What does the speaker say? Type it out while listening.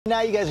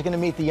Now you guys are going to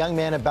meet the young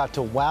man about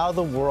to wow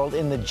the world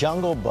in The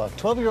Jungle Book.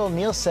 12-year-old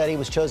Neel Sethi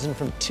was chosen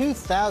from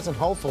 2,000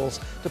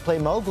 hopefuls to play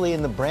Mowgli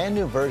in the brand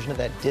new version of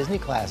that Disney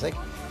classic.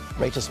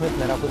 Rachel Smith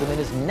met up with him in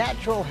his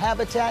natural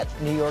habitat,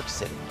 New York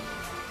City.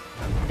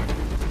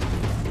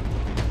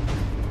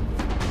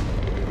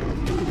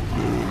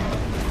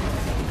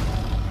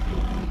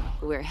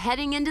 We're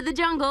heading into the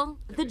jungle,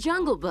 The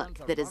Jungle Book,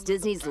 that is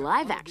Disney's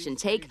live-action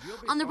take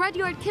on the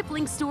Rudyard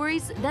Kipling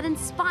stories that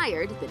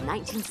inspired the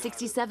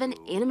 1967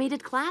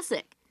 animated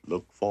classic.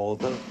 Look for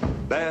the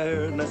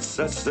bare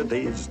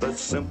necessities, the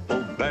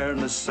simple bare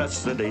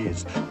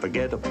necessities.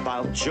 Forget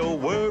about your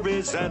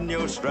worries and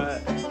your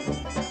strife.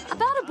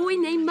 About a boy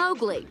named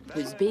Mowgli,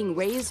 who's being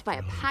raised by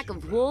a pack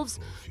of wolves,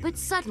 but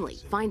suddenly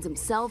finds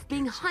himself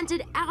being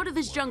hunted out of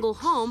his jungle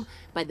home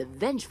by the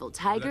vengeful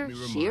tiger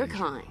Shere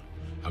Khan.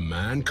 A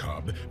man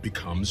cub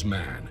becomes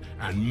man,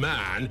 and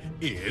man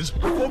is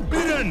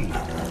forbidden!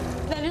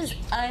 That is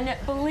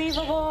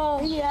unbelievable.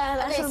 Yeah,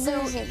 that's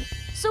amazing.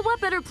 So what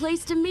better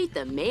place to meet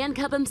the man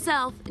cub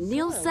himself,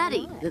 Neel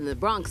Sethi, than the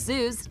Bronx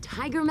Zoo's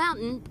Tiger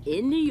Mountain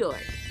in New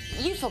York?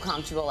 You feel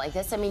comfortable like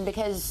this, I mean,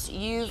 because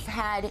you've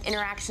had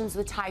interactions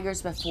with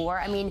tigers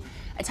before. I mean,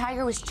 a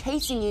tiger was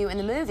chasing you in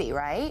the movie,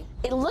 right?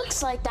 It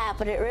looks like that,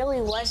 but it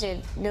really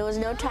wasn't. There was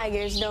no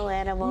tigers, no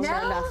animals,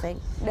 no nothing.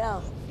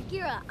 No.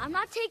 Gira, I'm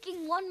not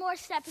taking one more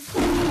step.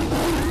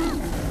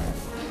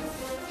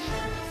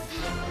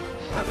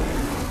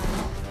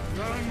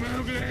 Run,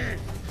 Mowgli!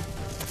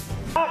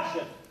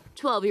 Action!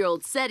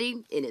 12-year-old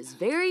Sethi, in his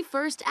very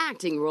first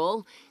acting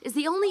role, is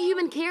the only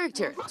human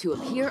character to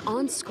appear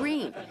on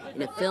screen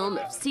in a film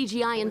of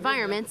CGI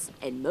environments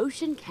and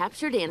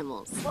motion-captured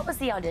animals. What was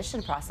the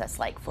audition process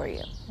like for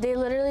you? They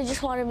literally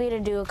just wanted me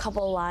to do a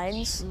couple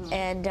lines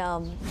and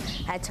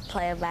had to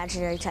play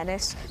imaginary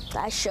tennis.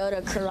 I showed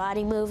a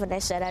karate move and I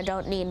said, I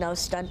don't need no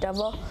stunt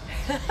double.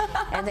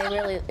 And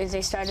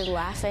they started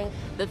laughing.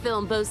 The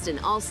film boasts an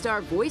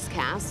all-star voice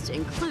cast,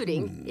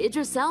 including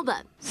Idris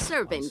Elba,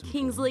 Serpent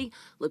Kingsley,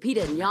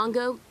 Lupita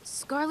Nyong'o,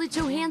 Scarlett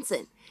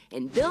Johansson,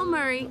 and Bill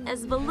Murray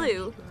as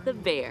Baloo the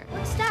bear.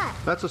 What's that?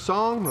 That's a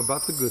song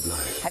about the good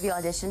life. Have you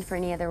auditioned for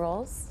any other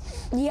roles?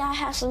 Yeah, I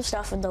have some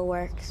stuff in the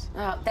works.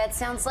 Oh, that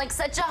sounds like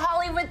such a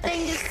Hollywood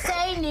thing to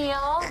say,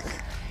 Neel.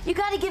 You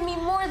gotta give me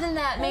more than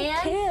that, man.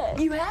 I can't.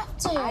 You have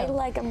to.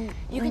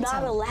 I'm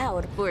not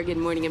allowed. For Good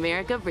Morning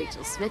America,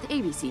 Rachel Smith,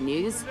 ABC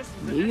News,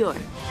 New York.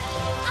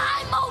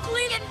 I'm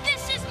Mowgli, and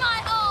this is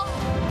my home.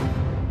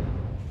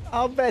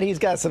 I'll bet he's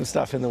got some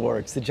stuff in the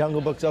works. The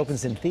Jungle Book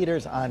opens in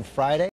theaters on Friday.